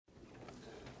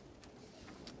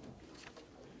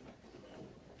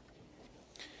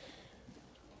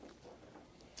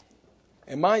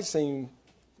It might seem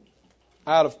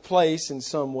out of place in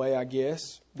some way, I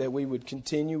guess, that we would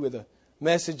continue with a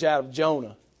message out of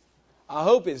Jonah. I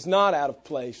hope it's not out of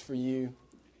place for you.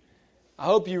 I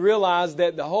hope you realize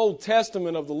that the whole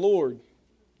testament of the Lord,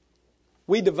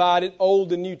 we divide it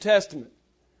Old and New Testament.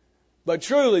 But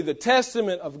truly, the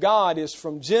testament of God is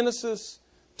from Genesis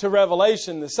to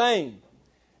Revelation the same.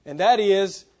 And that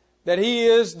is that He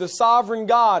is the sovereign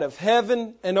God of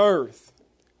heaven and earth.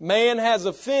 Man has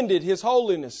offended His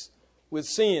holiness with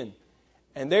sin.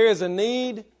 And there is a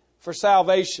need for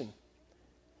salvation.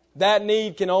 That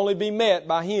need can only be met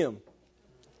by Him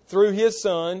through His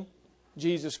Son,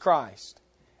 Jesus Christ.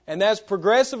 And that's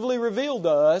progressively revealed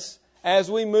to us as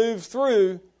we move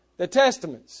through the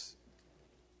Testaments.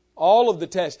 All of the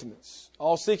Testaments,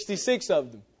 all 66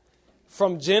 of them.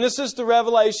 From Genesis to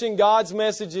Revelation, God's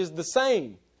message is the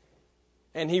same.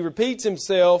 And He repeats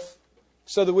Himself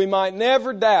so that we might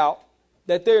never doubt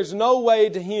that there's no way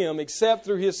to Him except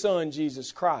through His Son,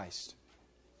 Jesus Christ.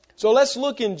 So let's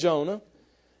look in Jonah,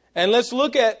 and let's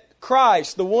look at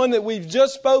Christ, the one that we've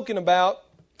just spoken about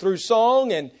through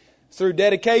song and through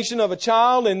dedication of a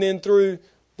child and then through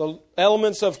the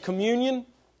elements of communion.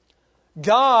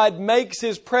 God makes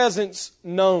His presence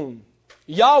known.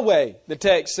 Yahweh, the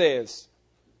text says,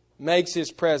 makes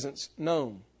His presence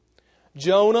known.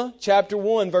 Jonah chapter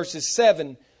 1 verses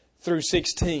 7 through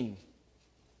 16.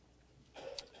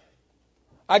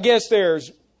 I guess there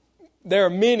are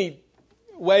many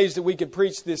ways that we could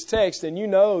preach this text, and you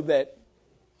know that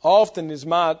often is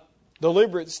my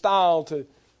deliberate style to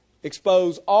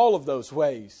expose all of those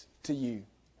ways to you.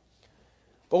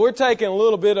 But we're taking a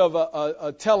little bit of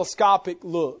a telescopic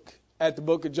look at the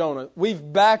book of Jonah.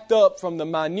 We've backed up from the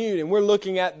minute and we're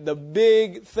looking at the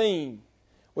big theme,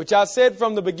 which I said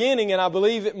from the beginning, and I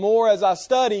believe it more as I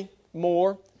study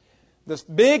more. The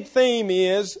big theme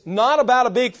is not about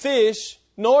a big fish,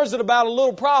 nor is it about a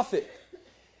little prophet.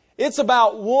 It's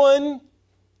about one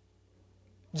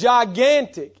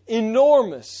gigantic,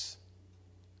 enormous,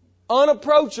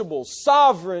 unapproachable,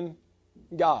 sovereign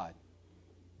God.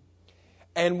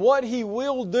 And what He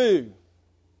will do,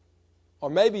 or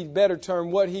maybe better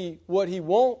term, what He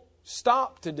won't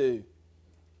stop to do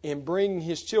in bringing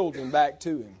His children back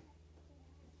to Him.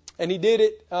 And He did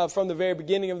it from the very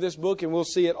beginning of this book, and we'll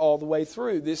see it all the way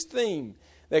through, this theme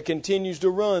that continues to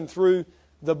run through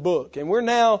the book. And we're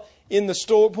now in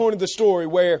the point of the story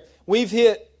where we've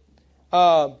hit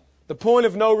the point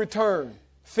of no return.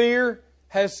 Fear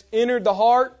has entered the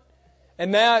heart,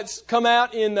 and now it's come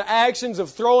out in the actions of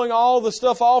throwing all the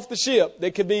stuff off the ship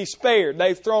that could be spared.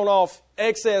 They've thrown off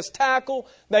excess tackle.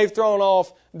 They've thrown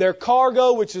off their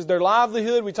cargo, which is their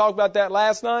livelihood. We talked about that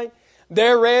last night.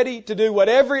 They're ready to do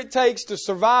whatever it takes to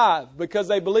survive because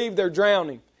they believe they're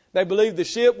drowning. They believe the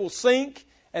ship will sink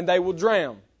and they will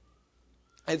drown.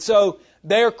 And so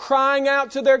they're crying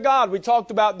out to their God. We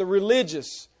talked about the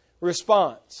religious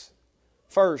response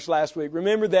first last week.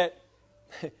 Remember that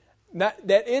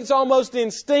it's almost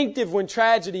instinctive when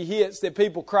tragedy hits that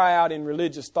people cry out in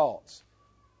religious thoughts.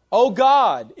 Oh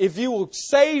God, if you will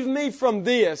save me from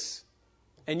this,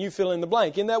 and you fill in the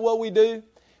blank. Isn't that what we do?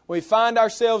 We find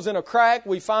ourselves in a crack.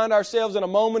 We find ourselves in a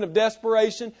moment of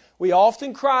desperation. We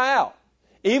often cry out.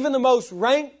 Even the most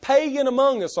rank pagan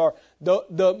among us, or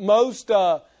the most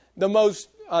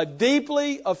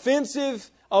deeply offensive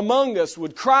among us,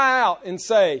 would cry out and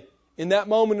say, in that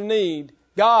moment of need,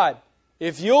 God,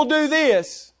 if you'll do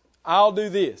this, I'll do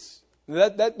this.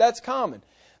 That's common.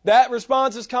 That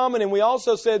response is common, and we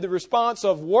also said the response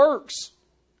of works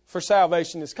for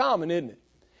salvation is common, isn't it?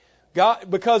 God,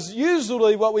 because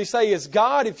usually what we say is,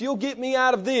 God, if you'll get me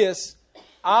out of this,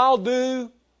 I'll do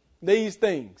these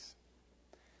things.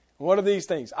 What are these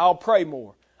things? I'll pray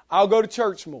more. I'll go to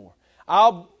church more.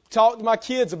 I'll talk to my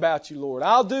kids about you, Lord.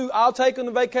 I'll take them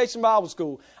to vacation Bible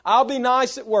school. I'll be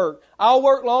nice at work. I'll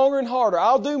work longer and harder.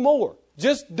 I'll do more.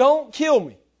 Just don't kill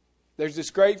me. There's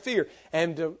this great fear.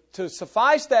 And to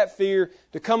suffice that fear,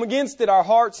 to come against it, our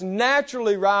hearts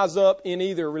naturally rise up in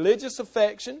either religious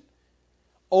affection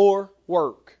or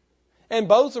work. And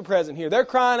both are present here. They're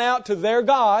crying out to their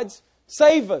gods,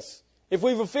 save us. If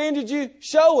we've offended you,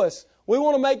 show us. We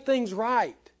want to make things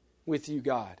right with you,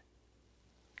 God.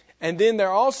 And then they're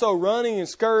also running and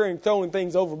scurrying, throwing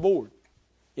things overboard.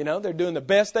 You know, they're doing the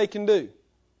best they can do.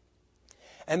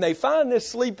 And they find this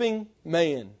sleeping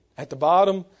man at the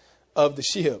bottom of the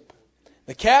ship.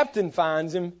 The captain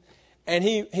finds him, and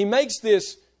he makes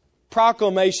this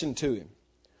proclamation to him.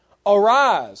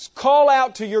 Arise, call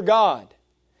out to your God.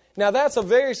 Now that's a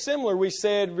very similar, we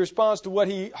said, response to what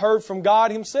he heard from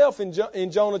God Himself in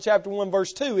Jonah chapter 1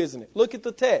 verse 2, isn't it? Look at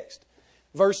the text.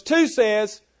 Verse 2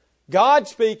 says, God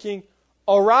speaking,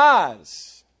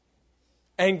 arise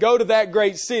and go to that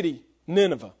great city,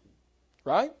 Nineveh.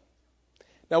 Right?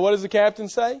 Now what does the captain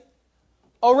say?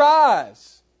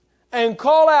 Arise and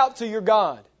call out to your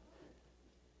God.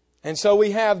 And so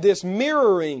we have this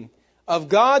mirroring of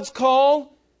God's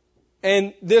call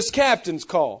and this captain's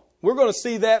call. We're going to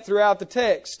see that throughout the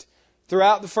text,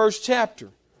 throughout the first chapter.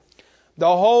 The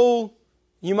whole,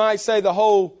 you might say, the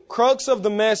whole crux of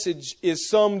the message is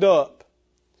summed up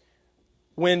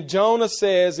when Jonah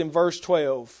says in verse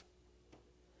 12,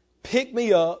 pick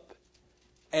me up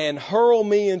and hurl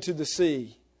me into the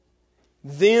sea.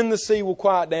 Then the sea will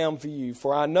quiet down for you,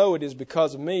 for I know it is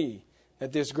because of me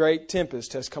that this great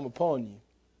tempest has come upon you.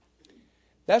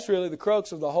 That's really the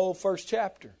crux of the whole first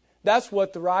chapter. That's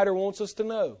what the writer wants us to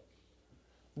know.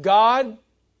 God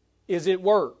is at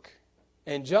work,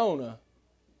 and Jonah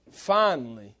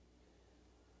finally,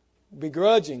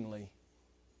 begrudgingly,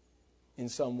 in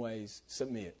some ways,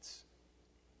 submits.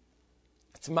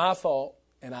 It's my fault,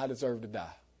 and I deserve to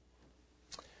die.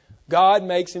 God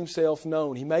makes Himself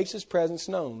known. He makes His presence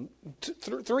known.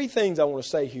 Three things I want to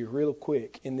say here real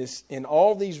quick in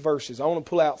all these verses. I want to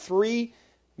pull out three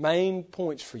main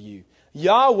points for you.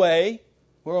 Yahweh,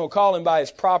 we're going to call Him by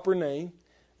His proper name.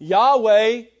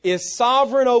 Yahweh is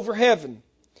sovereign over heaven,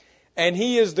 and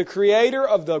He is the creator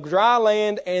of the dry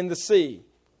land and the sea.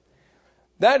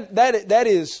 That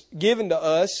is given to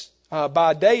us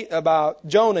by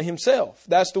Jonah himself.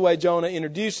 That's the way Jonah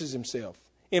introduces himself.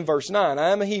 In verse 9, I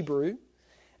am a Hebrew,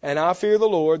 and I fear the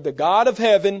Lord, the God of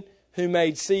heaven, who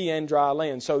made sea and dry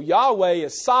land. So Yahweh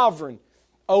is sovereign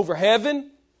over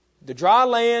heaven, the dry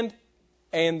land,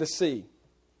 and the sea.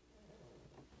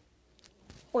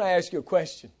 I want to ask you a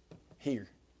question here.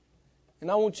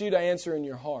 And I want you to answer in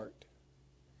your heart.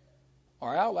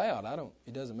 Or out loud.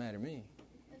 It doesn't matter to me.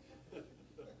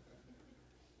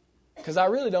 Because I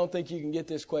really don't think you can get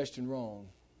this question wrong.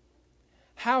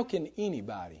 How can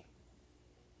anybody,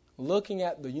 looking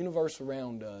at the universe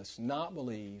around us, not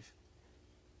believe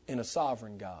in a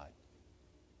sovereign God?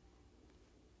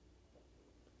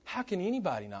 How can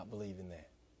anybody not believe in that?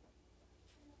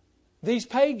 These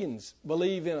pagans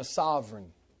believe in a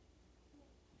sovereign.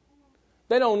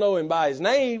 They don't know Him by His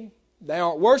name. They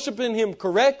aren't worshiping Him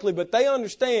correctly, but they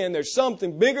understand there's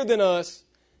something bigger than us,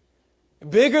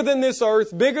 bigger than this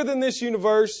earth, bigger than this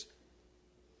universe,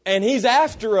 and He's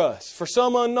after us for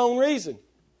some unknown reason.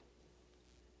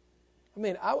 I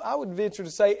mean, I would venture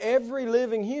to say every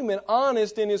living human,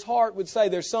 honest in his heart, would say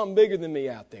there's something bigger than me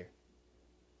out there.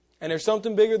 And there's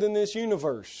something bigger than this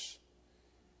universe.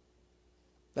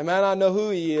 They might not know who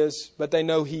He is, but they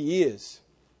know He is.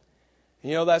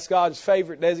 You know, that's God's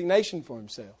favorite designation for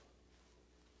Himself.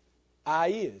 I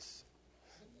is.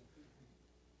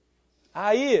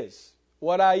 I is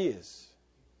what I is.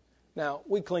 Now,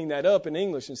 we clean that up in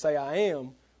English and say I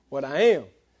am what I am.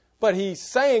 But He's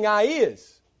saying I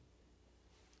is.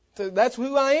 So that's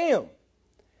who I am.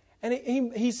 And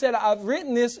he said, I've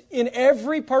written this in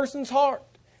every person's heart,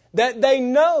 that they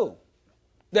know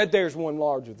that there's one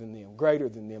larger than them, greater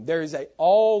than them. There is an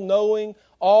all-knowing,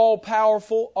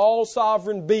 all-powerful,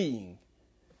 all-sovereign being.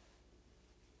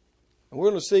 And we're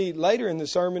going to see later in the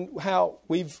sermon how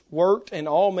we've worked and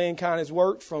all mankind has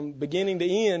worked from beginning to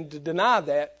end to deny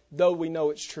that, though we know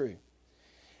it's true.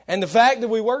 And the fact that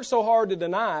we work so hard to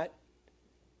deny it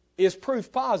is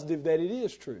proof positive that it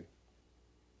is true.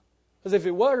 Because if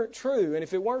it weren't true, and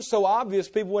if it weren't so obvious,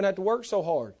 people wouldn't have to work so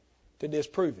hard to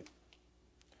disprove it.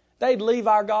 They'd leave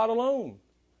our God alone,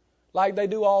 like they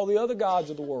do all the other gods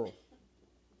of the world.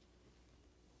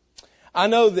 I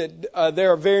know that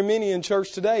there are very many in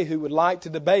church today who would like to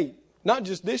debate, not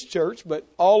just this church, but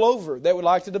all over, that would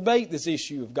like to debate this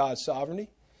issue of God's sovereignty.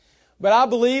 But I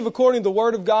believe, according to the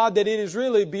Word of God, that it is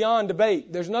really beyond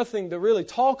debate. There's nothing to really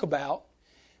talk about,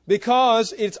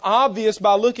 because it's obvious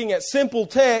by looking at simple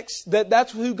text that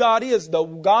that's who God is. The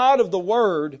God of the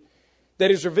Word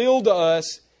that is revealed to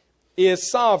us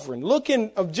is sovereign.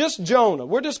 Looking of just Jonah,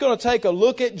 we're just going to take a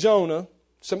look at Jonah,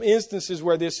 some instances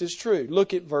where this is true.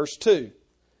 Look at verse 2.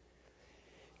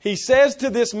 He says to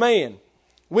this man,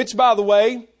 which, by the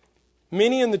way,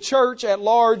 many in the church at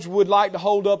large would like to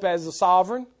hold up as the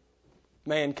sovereign,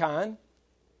 mankind,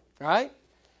 right?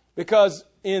 Because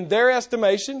in their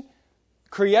estimation,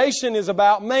 creation is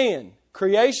about man.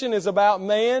 Creation is about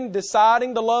man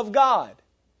deciding to love God.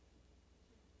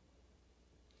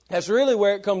 That's really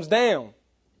where it comes down.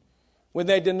 When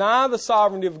they deny the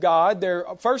sovereignty of God, their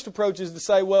first approach is to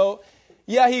say, well,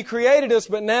 yeah, He created us,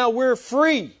 but now we're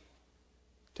free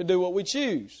to do what we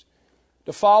choose,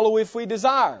 to follow if we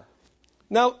desire.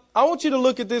 Now, I want you to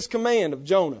look at this command of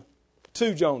Jonah,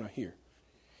 to Jonah here.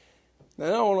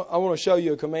 Now I want to show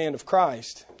you a command of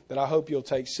Christ that I hope you'll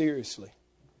take seriously.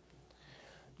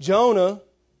 Jonah,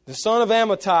 the son of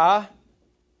Amittai,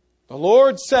 the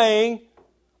Lord saying,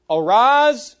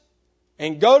 arise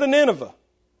and go to Nineveh.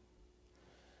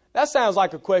 That sounds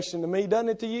like a question to me, doesn't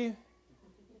it to you?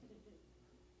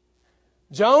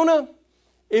 Jonah,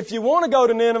 if you want to go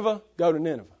to Nineveh, go to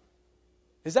Nineveh.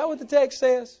 Is that what the text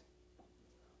says?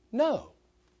 No.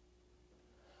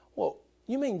 Well,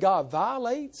 you mean God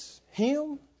violates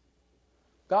Him?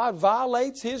 God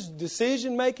violates His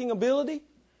decision-making ability?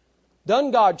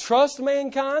 Doesn't God trust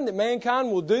mankind that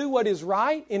mankind will do what is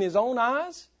right in His own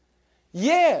eyes?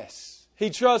 Yes, He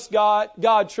trusts God.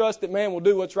 God trusts that man will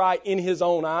do what's right in his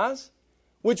own eyes,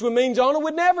 which would mean Jonah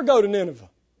would never go to Nineveh.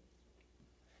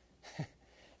 It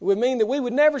would mean that we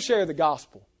would never share the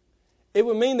gospel. It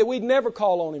would mean that we'd never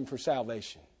call on Him for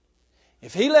salvation.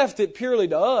 If He left it purely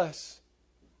to us,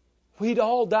 we'd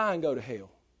all die and go to hell.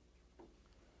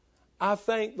 I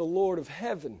thank the Lord of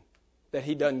heaven that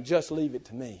He doesn't just leave it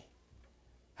to me.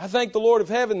 I thank the Lord of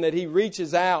heaven that He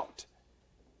reaches out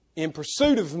in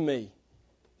pursuit of me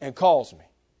and calls me.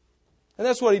 And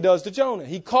that's what He does to Jonah.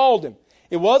 He called him.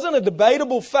 It wasn't a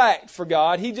debatable fact for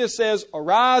God. He just says,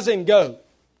 arise and go.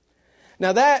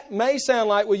 Now that may sound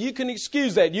like, well, you can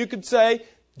excuse that. You could say,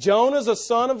 Jonah's a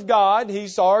son of God.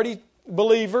 He's already a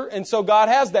believer. And so God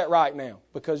has that right now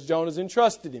because Jonah's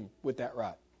entrusted him with that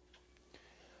right.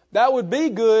 That would be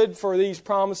good for these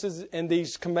promises and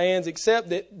these commands, except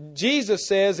that Jesus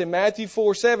says in Matthew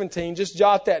 4:17, just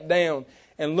jot that down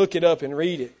and look it up and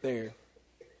read it there.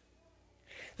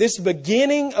 This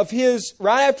beginning of His,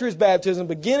 right after His baptism,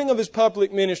 beginning of His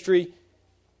public ministry,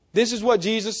 this is what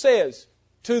Jesus says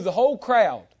to the whole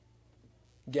crowd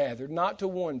gathered, not to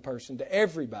one person, to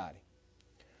everybody.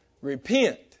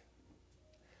 Repent.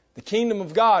 The kingdom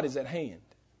of God is at hand.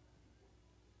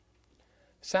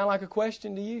 Sound like a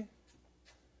question to you?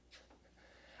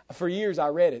 For years I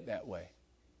read it that way.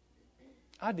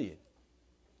 I did.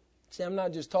 See, I'm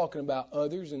not just talking about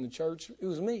others in the church. It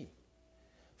was me.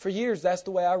 For years, that's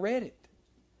the way I read it.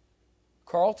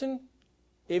 Carlton,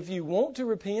 if you want to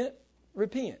repent,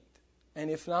 repent.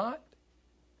 And if not,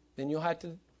 then you'll have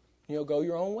to, go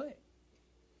your own way.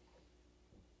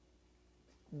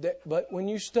 But when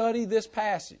you study this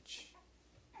passage,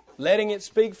 letting it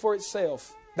speak for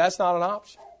itself, that's not an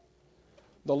option.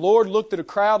 The Lord looked at a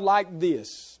crowd like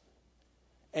this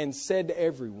and said to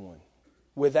everyone,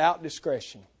 without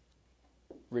discretion,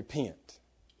 repent.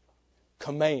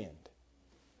 Command.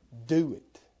 Do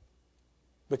it.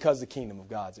 Because the kingdom of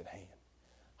God's at hand.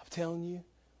 I'm telling you,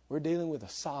 we're dealing with a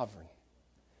sovereign,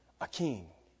 a king,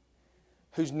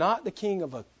 who's not the king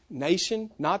of a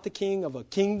nation, not the king of a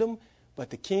kingdom, but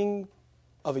the king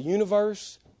of a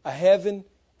universe, a heaven,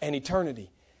 and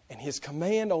eternity. And His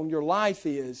command on your life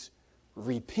is,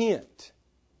 repent,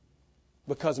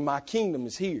 because my kingdom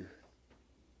is here.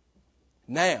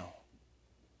 Now,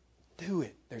 do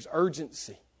it. There's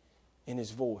urgency in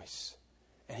His voice.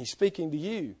 And He's speaking to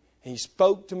you. He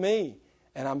spoke to me.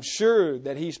 And I'm sure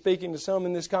that He's speaking to some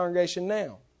in this congregation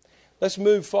now. Let's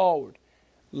move forward.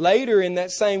 Later in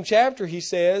that same chapter, He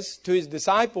says to His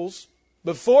disciples,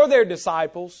 before their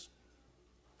disciples,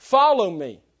 follow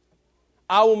me.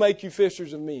 I will make you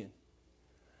fishers of men.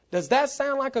 Does that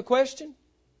sound like a question?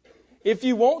 If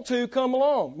you want to, come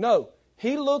along. No.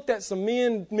 He looked at some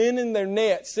men in their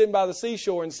nets sitting by the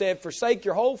seashore and said, forsake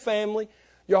your whole family,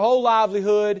 your whole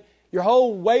livelihood, your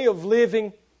whole way of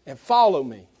living, and follow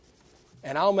me.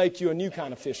 And I'll make you a new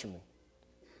kind of fisherman.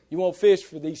 You won't fish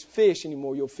for these fish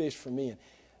anymore. You'll fish for men.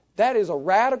 That is a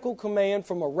radical command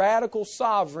from a radical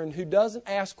sovereign who doesn't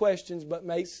ask questions but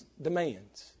makes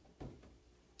demands.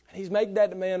 And He's making that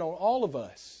demand on all of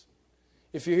us.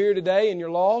 If you're here today and you're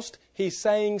lost, He's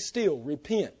saying still,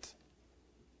 repent.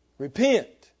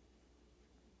 Repent.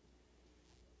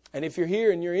 And if you're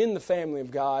here and you're in the family of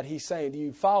God, He's saying to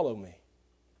you, follow me.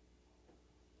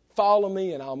 Follow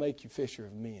me and I'll make you fisher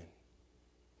of men.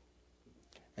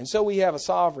 And so we have a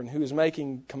sovereign who is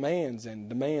making commands and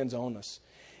demands on us.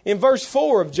 In verse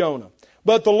 4 of Jonah,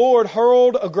 but the Lord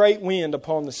hurled a great wind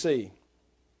upon the sea.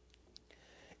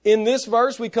 In this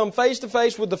verse, we come face to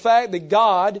face with the fact that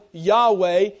God,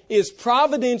 Yahweh, is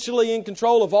providentially in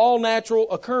control of all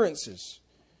natural occurrences.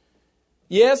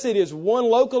 Yes, it is one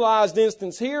localized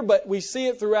instance here, but we see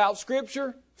it throughout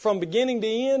Scripture from beginning to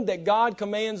end that God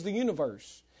commands the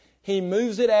universe. He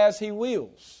moves it as He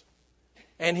wills.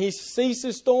 And He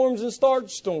ceases storms and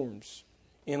starts storms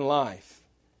in life.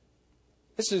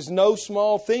 This is no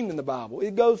small theme in the Bible.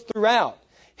 It goes throughout.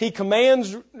 He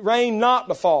commands rain not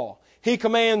to fall. He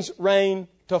commands rain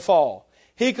to fall.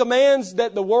 He commands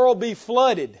that the world be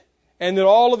flooded and that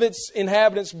all of its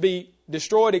inhabitants be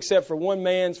destroyed except for one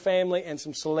man's family and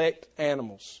some select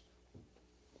animals.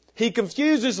 He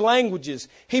confuses languages.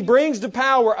 He brings to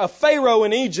power a Pharaoh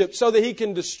in Egypt so that he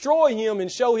can destroy him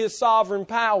and show his sovereign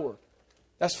power.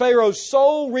 That's Pharaoh's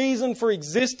sole reason for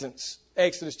existence,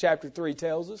 Exodus chapter 3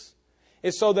 tells us.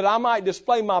 It's so that I might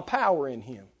display my power in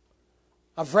him.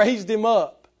 I've raised him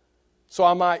up so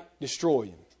I might destroy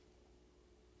him.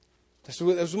 That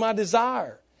was my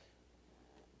desire.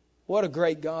 What a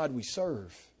great God we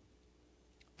serve.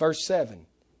 Verse 7,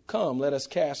 come, let us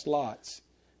cast lots,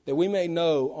 that we may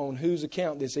know on whose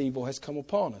account this evil has come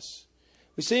upon us.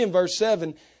 We see in verse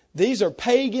 7, these are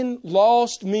pagan,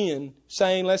 lost men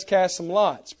saying, let's cast some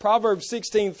lots. Proverbs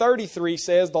 16:33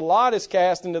 says, the lot is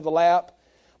cast into the lap,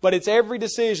 but its every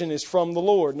decision is from the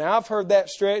Lord. Now, I've heard that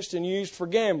stretched and used for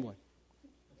gambling.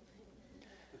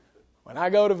 When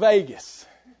I go to Vegas,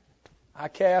 I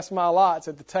cast my lots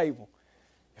at the table.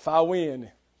 If I win,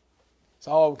 it's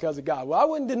all because of God. Well, I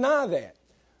wouldn't deny that.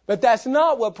 But that's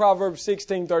not what Proverbs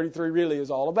 16:33 really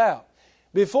is all about.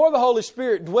 Before the Holy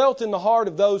Spirit dwelt in the heart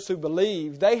of those who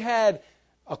believed, they had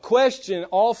a question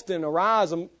often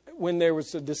arise when there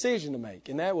was a decision to make.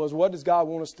 And that was, what does God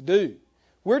want us to do?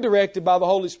 We're directed by the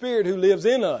Holy Spirit who lives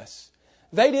in us.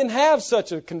 They didn't have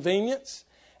such a convenience.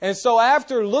 And so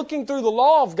after looking through the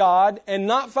law of God and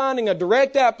not finding a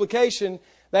direct application,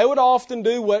 they would often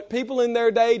do what people in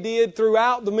their day did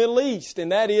throughout the Middle East.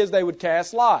 And that is, they would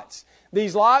cast lots.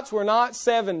 These lots were not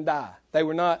 7 die. They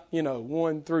were not,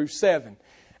 1 through 7,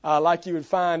 like you would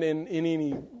find in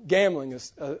any gambling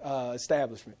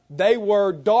establishment. They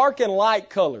were dark and light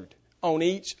colored on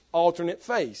each alternate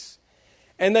face.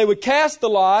 And they would cast the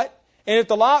lot, and if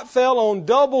the lot fell on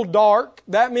double dark,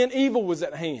 that meant evil was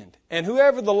at hand. And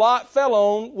whoever the lot fell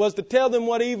on was to tell them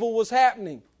what evil was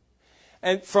happening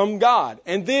and from God.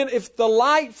 And then if the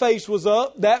light face was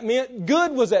up, that meant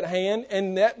good was at hand,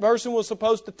 and that person was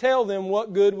supposed to tell them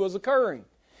what good was occurring.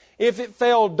 If it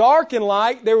fell dark and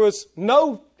light, there was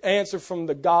no answer from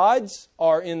the gods,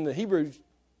 or in the Hebrew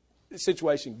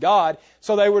situation, God,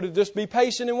 so they were to just be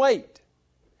patient and wait.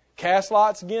 Cast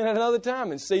lots again at another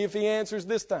time and see if he answers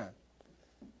this time.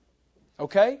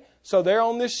 Okay? So they're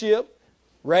on this ship,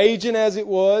 raging as it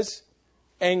was,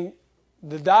 and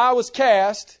the die was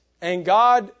cast, and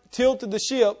God tilted the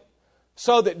ship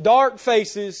so that dark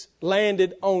faces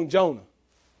landed on Jonah.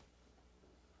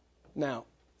 Now,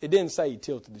 it didn't say he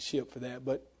tilted the ship for that,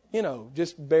 but,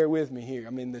 just bear with me here. I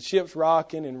mean, the ship's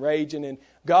rocking and raging, and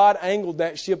God angled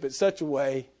that ship in such a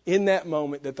way in that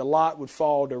moment that the lot would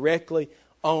fall directly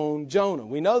on Jonah.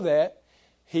 We know that.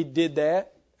 He did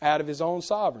that out of his own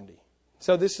sovereignty.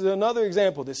 So this is another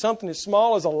example that something as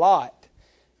small as a lot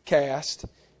cast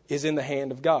is in the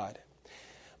hand of God.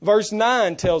 Verse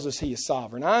 9 tells us he is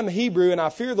sovereign. I am a Hebrew and I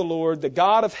fear the Lord, the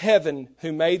God of heaven,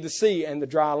 who made the sea and the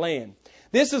dry land.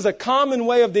 This is a common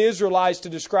way of the Israelites to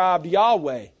describe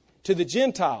Yahweh to the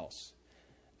Gentiles.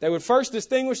 They would first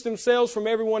distinguish themselves from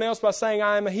everyone else by saying,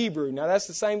 I am a Hebrew. Now that's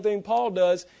the same thing Paul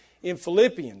does in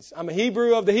Philippians. I'm a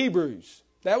Hebrew of the Hebrews.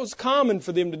 That was common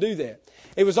for them to do that.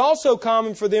 It was also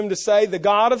common for them to say, the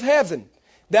God of heaven.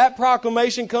 That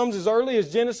proclamation comes as early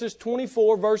as Genesis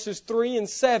 24, verses 3 and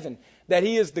 7, that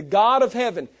he is the God of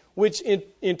heaven, which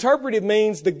interpreted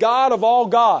means the God of all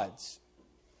gods.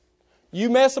 You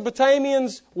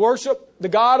Mesopotamians worship the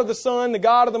God of the sun, the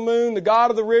God of the moon, the God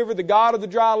of the river, the God of the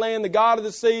dry land, the God of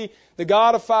the sea, the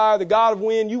God of fire, the God of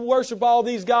wind. You worship all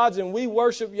these gods, and we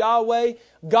worship Yahweh,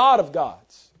 God of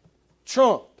gods.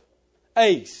 Trump,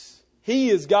 ace. He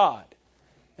is God,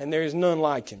 and there is none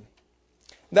like him.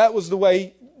 That was the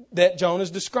way that Jonah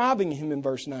is describing him in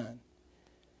verse 9.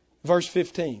 Verse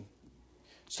 15.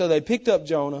 So they picked up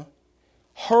Jonah,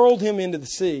 hurled him into the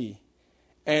sea,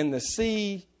 and the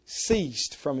sea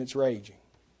ceased from its raging.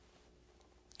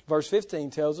 Verse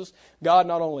 15 tells us God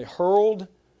not only hurled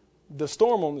the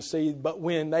storm on the sea, but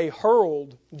when they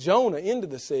hurled Jonah into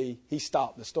the sea, he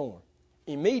stopped the storm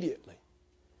immediately.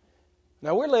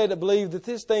 Now we're led to believe that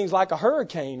this thing's like a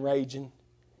hurricane raging,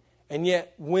 and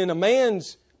yet when a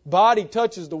man's body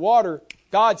touches the water,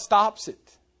 God stops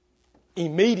it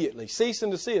immediately. Cease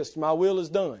and desist. My will is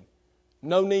done.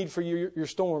 No need for your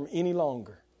storm any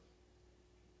longer.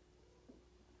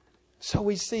 So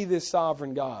we see this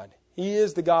sovereign God. He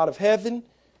is the God of heaven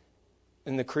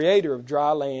and the creator of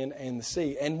dry land and the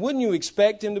sea. And wouldn't you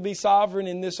expect him to be sovereign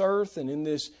in this earth and in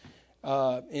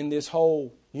this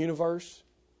whole universe?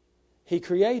 He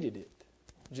created it,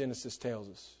 Genesis tells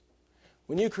us.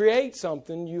 When you create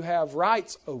something, you have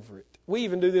rights over it. We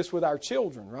even do this with our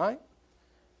children, right?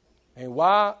 And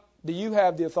why do you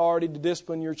have the authority to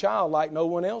discipline your child like no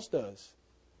one else does?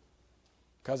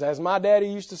 Because as my daddy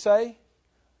used to say,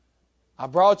 I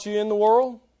brought you in the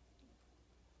world,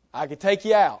 I could take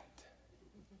you out.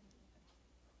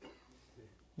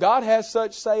 God has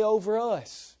such say over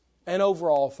us and over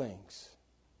all things.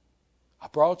 I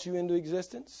brought you into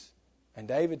existence, and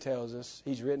David tells us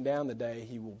he's written down the day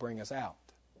he will bring us out.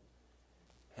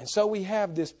 And so we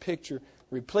have this picture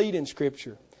replete in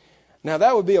Scripture. Now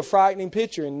that would be a frightening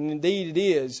picture, and indeed it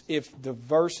is if the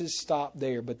verses stop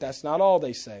there, but that's not all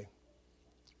they say.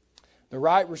 The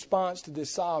right response to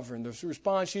this sovereign, the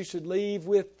response you should leave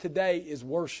with today is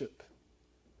worship.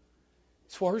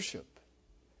 It's worship.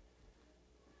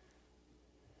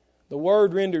 The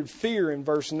word rendered fear in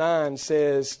verse 9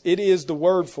 says it is the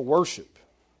word for worship.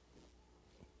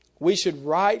 We should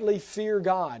rightly fear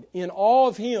God. In awe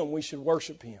of Him, we should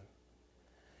worship Him.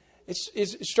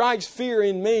 It strikes fear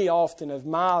in me often of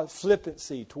my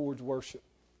flippancy towards worship.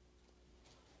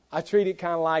 I treat it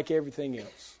kind of like everything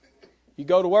else. You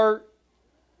go to work,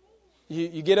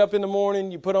 you get up in the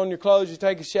morning, you put on your clothes, you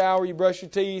take a shower, you brush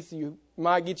your teeth, you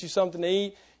might get you something to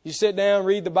eat, you sit down,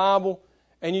 read the Bible,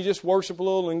 and you just worship a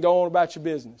little and go on about your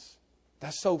business.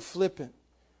 That's so flippant.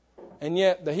 And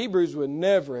yet the Hebrews would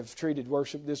never have treated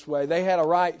worship this way. They had a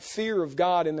right fear of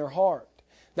God in their heart.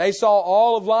 They saw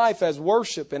all of life as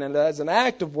worship and as an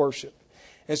act of worship.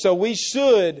 And so we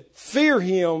should fear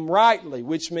Him rightly,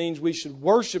 which means we should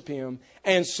worship Him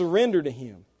and surrender to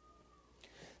Him.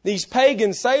 These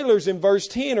pagan sailors in verse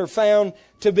 10 are found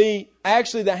to be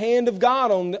actually the hand of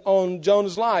God on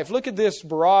Jonah's life. Look at this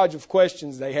barrage of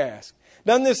questions they ask.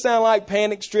 Doesn't this sound like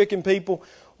panic-stricken people?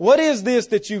 What is this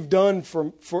that you've done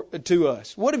to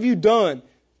us? What have you done?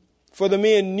 For the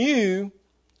men knew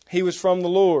he was from the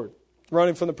Lord,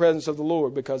 running from the presence of the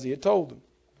Lord because he had told them.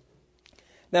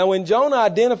 Now when Jonah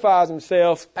identifies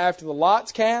himself after the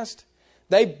lot's cast,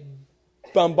 they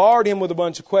bombard him with a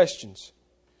bunch of questions.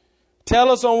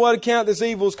 Tell us on what account this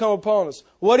evil has come upon us.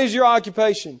 What is your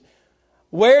occupation?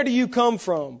 Where do you come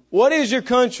from? What is your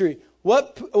country?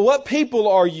 What people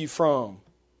are you from?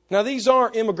 Now these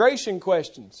aren't immigration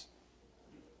questions.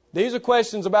 These are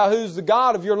questions about who's the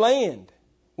God of your land.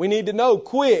 We need to know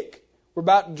quick. We're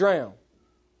about to drown.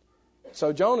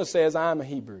 So Jonah says, I'm a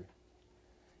Hebrew.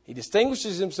 He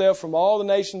distinguishes himself from all the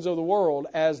nations of the world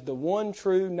as the one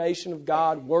true nation of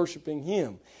God worshiping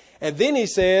Him. And then he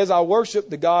says, I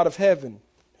worship the God of heaven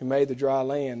who made the dry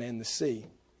land and the sea.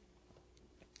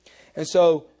 And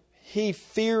so he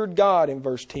feared God in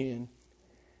verse 10.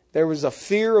 There was a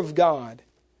fear of God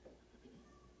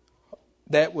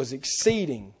that was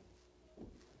exceeding.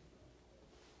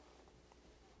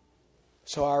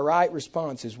 So our right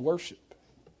response is worship.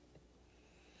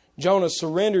 Jonah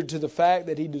surrendered to the fact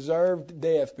that he deserved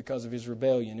death because of his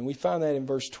rebellion. And we find that in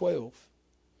verse 12.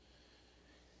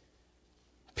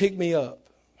 Pick me up,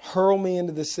 hurl me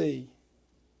into the sea,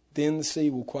 then the sea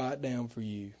will quiet down for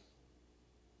you.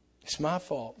 It's my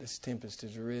fault this tempest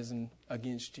has arisen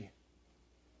against you.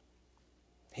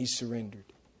 He surrendered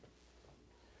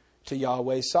to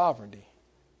Yahweh's sovereignty.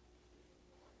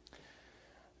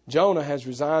 Jonah has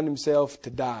resigned himself to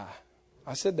die.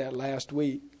 I said that last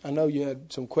week. I know you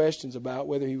had some questions about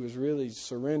whether he was really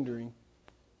surrendering.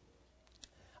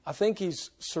 I think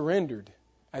he's surrendered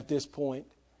at this point.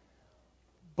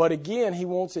 But again, he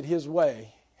wants it his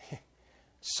way.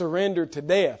 Surrender to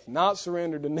death, not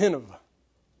surrender to Nineveh.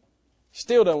 He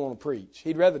still doesn't want to preach.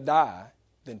 He'd rather die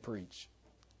than preach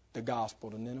the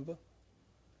gospel to Nineveh.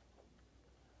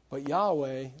 But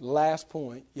Yahweh, last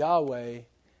point, Yahweh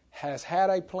has had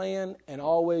a plan and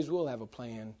always will have a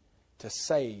plan to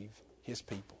save His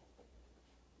people.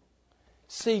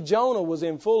 See, Jonah was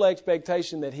in full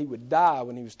expectation that he would die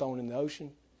when he was thrown in the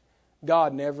ocean.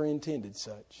 God never intended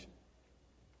such.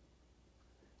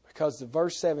 Because the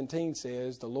verse 17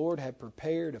 says, the Lord had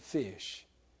prepared a fish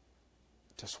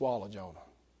to swallow Jonah.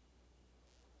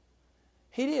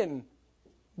 He didn't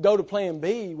go to plan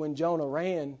B when Jonah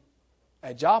ran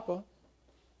at Joppa.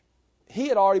 He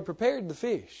had already prepared the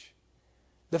fish.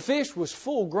 The fish was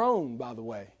full grown, by the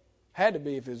way. Had to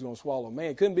be if it was going to swallow a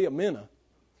man. It couldn't be a minnow.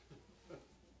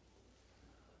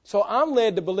 So I'm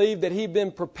led to believe that he'd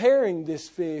been preparing this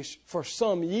fish for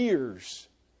some years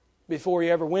before he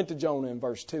ever went to Jonah in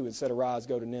verse 2 and said, arise,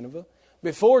 go to Nineveh.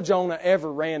 Before Jonah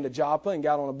ever ran to Joppa and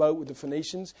got on a boat with the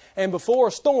Phoenicians. And before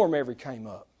a storm ever came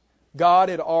up. God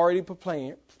had already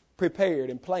prepared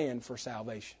and planned for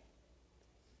salvation.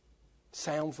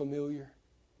 Sound familiar?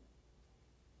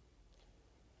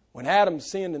 When Adam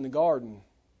sinned in the garden,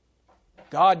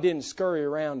 God didn't scurry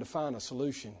around to find a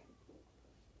solution.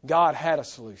 God had a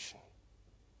solution.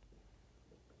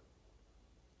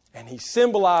 And He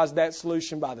symbolized that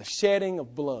solution by the shedding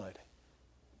of blood.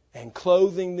 and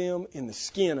clothing them in the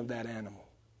skin of that animal.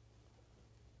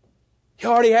 He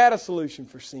already had a solution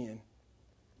for sin.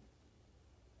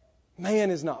 Man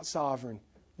is not sovereign.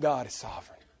 God is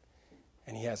sovereign.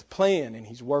 And He has a plan, and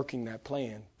He's working that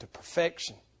plan to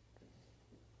perfection.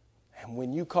 And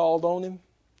when you called on Him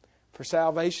for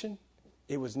salvation,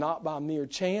 it was not by mere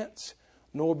chance,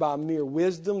 nor by mere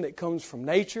wisdom that comes from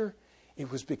nature.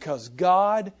 It was because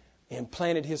God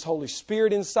implanted His Holy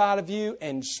Spirit inside of you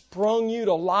and sprung you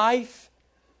to life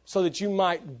so that you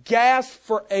might gasp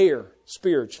for air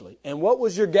spiritually. And what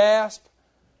was your gasp?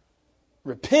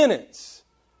 Repentance.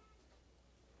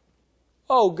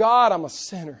 Oh God, I'm a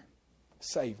sinner.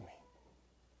 Save me.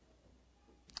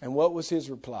 And what was His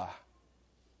reply?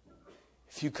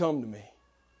 If you come to me,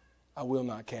 I will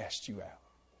not cast you out.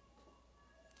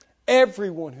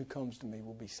 Everyone who comes to me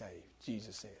will be saved,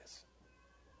 Jesus says.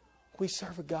 We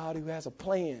serve a God who has a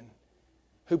plan,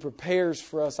 who prepares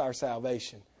for us our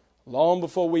salvation long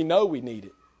before we know we need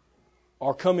it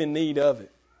or come in need of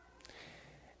it.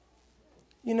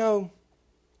 You know,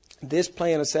 this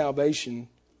plan of salvation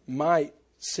might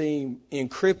seem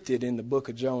encrypted in the book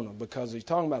of Jonah because he's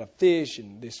talking about a fish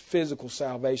and this physical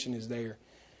salvation is there.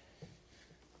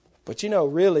 But you know,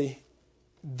 really,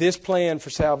 this plan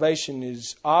for salvation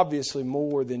is obviously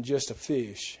more than just a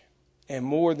fish and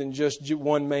more than just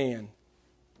one man.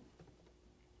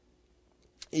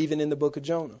 Even in the book of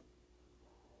Jonah.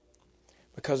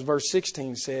 Because verse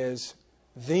 16 says,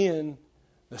 then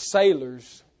the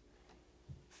sailors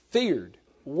feared,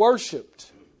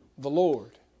 worshipped the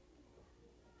Lord,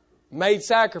 made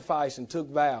sacrifice and took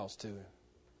vows to Him.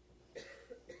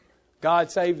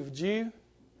 God saved a Jew,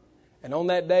 and on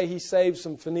that day He saved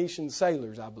some Phoenician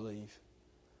sailors, I believe,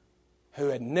 who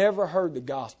had never heard the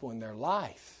gospel in their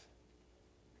life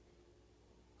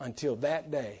until that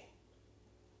day.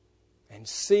 And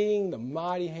seeing the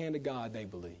mighty hand of God, they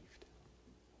believed.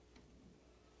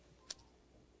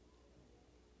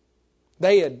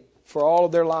 They had, for all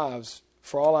of their lives,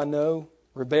 for all I know,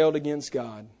 rebelled against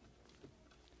God.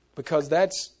 Because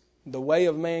that's the way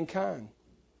of mankind.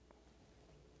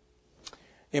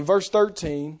 In verse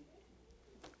 13,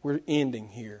 we're ending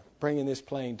here, bringing this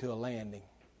plane to a landing.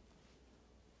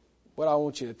 What I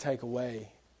want you to take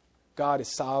away, God is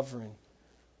sovereign.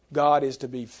 God is to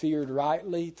be feared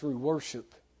rightly through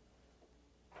worship.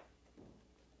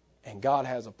 And God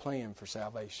has a plan for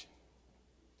salvation.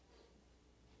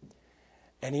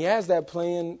 And He has that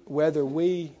plan whether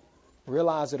we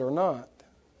realize it or not.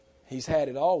 He's had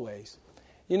it always.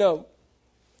 You know,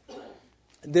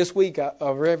 this week I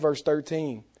read verse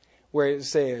 13 where it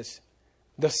says,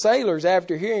 the sailors,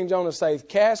 after hearing Jonah say,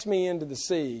 cast me into the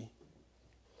sea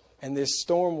and this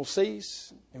storm will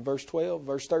cease. In verse 12,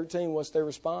 verse 13, what's their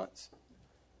response?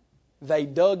 They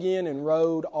dug in and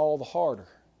rowed all the harder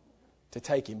to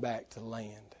take him back to the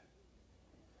land.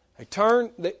 They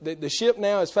turned, the ship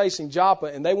now is facing Joppa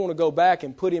and they want to go back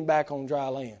and put him back on dry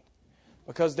land.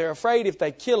 Because they're afraid if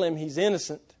they kill him, he's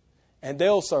innocent and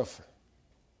they'll suffer.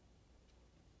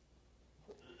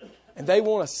 And they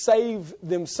want to save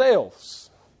themselves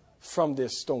from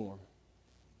this storm.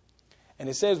 And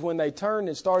it says when they turned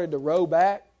and started to row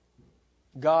back,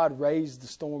 God raised the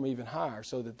storm even higher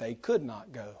so that they could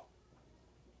not go.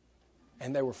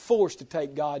 And they were forced to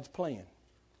take God's plan,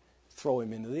 throw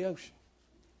him into the ocean.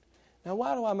 Now,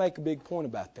 why do I make a big point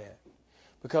about that?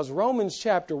 Because Romans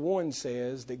chapter 1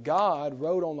 says that God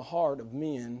wrote on the heart of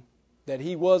men that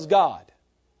He was God,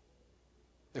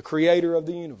 the creator of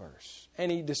the universe.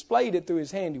 And He displayed it through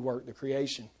His handiwork, the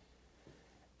creation.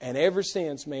 And ever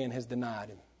since, man has denied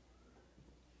Him.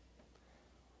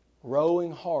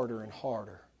 Rowing harder and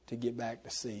harder to get back to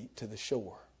sea, to the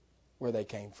shore where they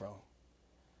came from.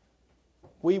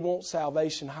 We want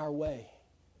salvation our way.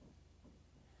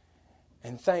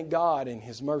 And thank God in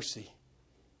His mercy,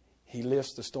 He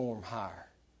lifts the storm higher.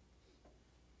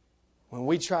 When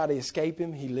we try to escape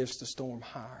Him, He lifts the storm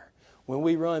higher. When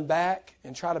we run back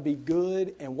and try to be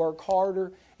good and work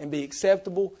harder and be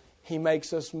acceptable, He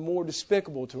makes us more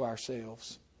despicable to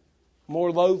ourselves,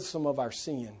 more loathsome of our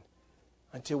sin,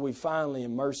 until we finally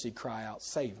in mercy cry out,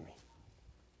 save me.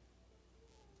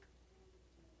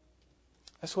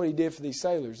 That's what He did for these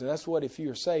sailors. And that's what, if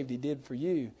you are saved, He did for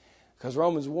you. Because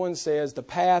Romans 1 says the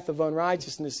path of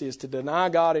unrighteousness is to deny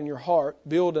God in your heart,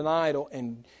 build an idol,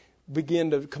 and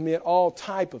begin to commit all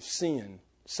type of sin.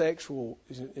 Sexual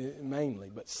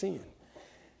mainly, but sin.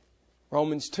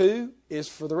 Romans 2 is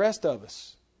for the rest of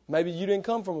us. Maybe you didn't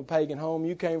come from a pagan home,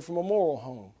 you came from a moral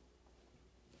home.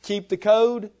 Keep the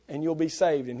code and you'll be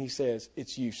saved. And he says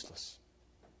it's useless.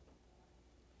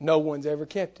 No one's ever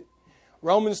kept it.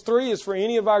 Romans 3 is for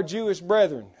any of our Jewish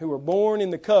brethren who were born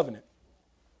in the covenant.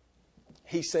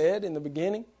 He said in the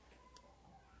beginning,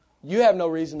 you have no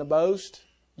reason to boast.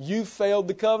 You failed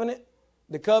the covenant.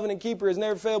 The covenant keeper has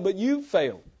never failed, but you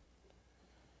failed.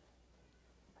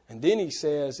 And then he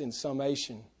says in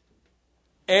summation,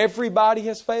 everybody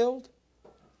has failed.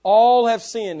 All have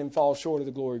sinned and fall short of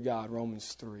the glory of God,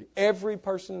 Romans 3. Every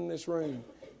person in this room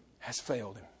has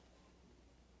failed Him,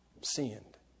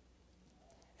 sinned,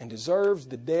 and deserves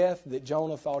the death that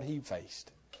Jonah thought he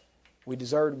faced. We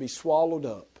deserve to be swallowed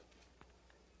up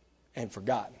and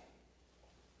forgotten.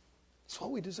 That's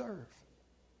what we deserve.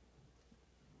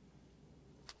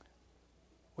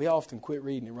 We often quit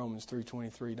reading in Romans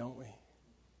 3:23, don't we?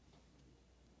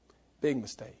 Big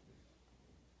mistake.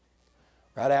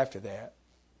 Right after that,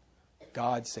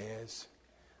 God says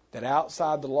that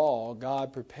outside the law,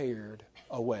 God prepared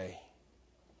a way.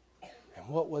 And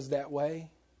what was that way?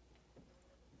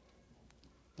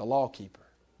 The lawkeeper,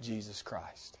 Jesus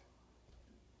Christ.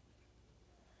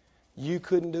 You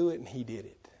couldn't do it, and He did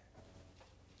it.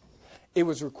 It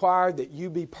was required that you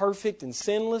be perfect and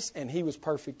sinless, and He was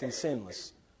perfect and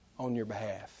sinless on your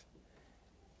behalf.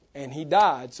 And He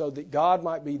died so that God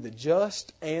might be the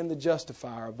just and the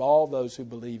justifier of all those who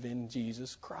believe in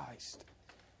Jesus Christ.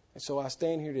 And so I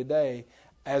stand here today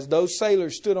as those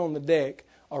sailors stood on the deck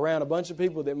around a bunch of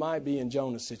people that might be in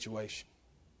Jonah's situation.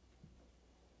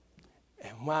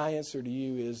 And my answer to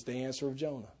you is the answer of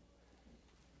Jonah.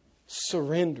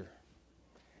 Surrender.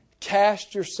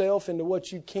 Cast yourself into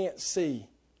what you can't see,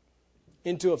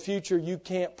 into a future you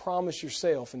can't promise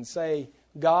yourself, and say,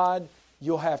 God,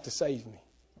 you'll have to save me.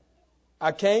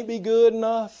 I can't be good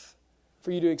enough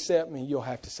for you to accept me. You'll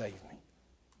have to save me.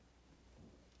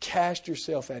 Cast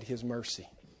yourself at His mercy.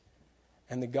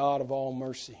 And the God of all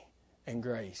mercy and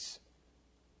grace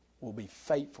will be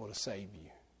faithful to save you.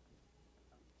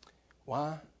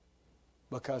 Why?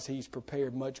 Because He's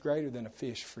prepared much greater than a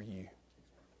fish for you.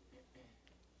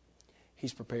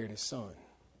 He's prepared His Son.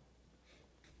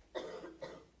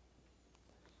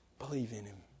 Believe in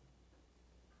Him.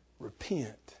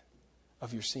 Repent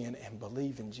of your sin and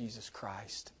believe in Jesus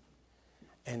Christ.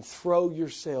 And throw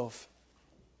yourself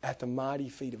at the mighty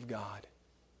feet of God.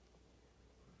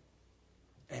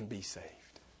 And be saved.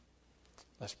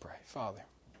 Let's pray. Father,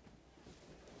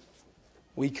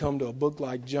 we come to a book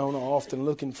like Jonah often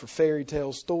looking for fairy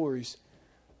tale stories,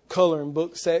 coloring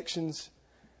book sections,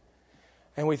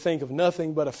 and we think of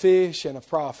nothing but a fish and a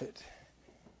prophet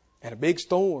and a big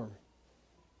storm.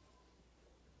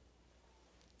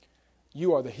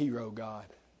 You are the hero, God,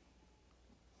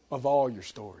 of all your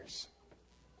stories.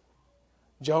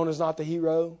 Jonah's not the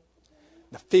hero.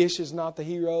 The fish is not the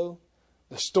hero.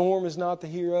 The storm is not the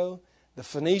hero. The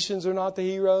Phoenicians are not the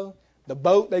hero. The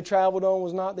boat they traveled on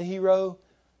was not the hero.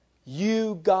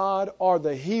 You, God, are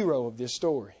the hero of this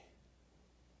story.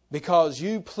 Because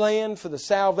you planned for the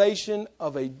salvation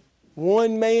of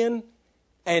one man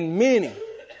and many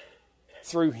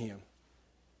through him.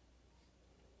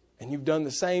 And you've done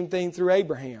the same thing through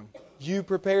Abraham. You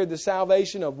prepared the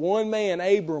salvation of one man,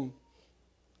 Abram,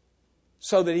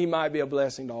 so that he might be a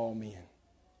blessing to all men.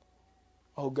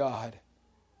 Oh God,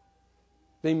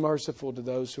 be merciful to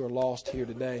those who are lost here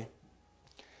today.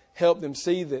 Help them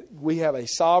see that we have a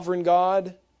sovereign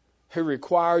God who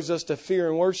requires us to fear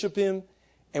and worship Him,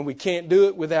 and we can't do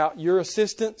it without your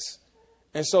assistance.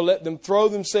 And so let them throw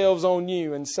themselves on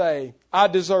you and say, I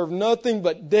deserve nothing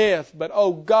but death, but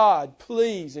oh God,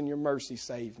 please in your mercy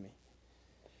save me.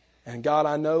 And God,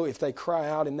 I know if they cry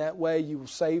out in that way, you will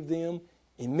save them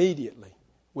immediately,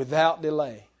 without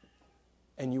delay,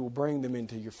 and you will bring them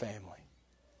into your family.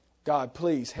 God,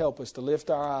 please help us to lift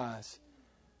our eyes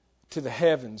to the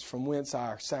heavens from whence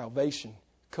our salvation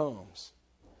comes.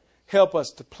 Help us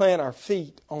to plant our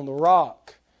feet on the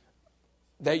rock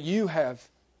that you have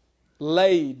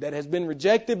laid, that has been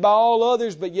rejected by all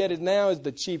others, but yet it now is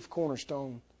the chief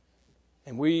cornerstone.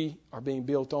 And we are being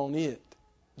built on it,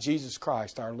 Jesus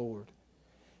Christ our Lord.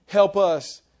 Help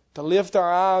us to lift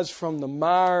our eyes from the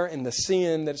mire and the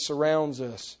sin that surrounds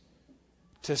us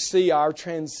to see our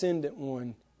transcendent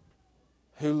one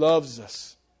who loves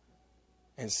us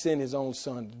and sent His own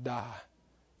Son to die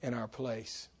in our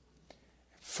place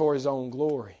for His own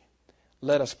glory.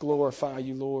 Let us glorify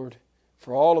you, Lord,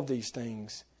 for all of these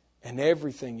things and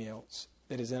everything else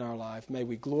that is in our life. May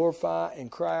we glorify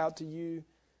and cry out to you,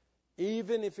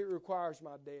 even if it requires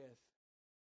my death.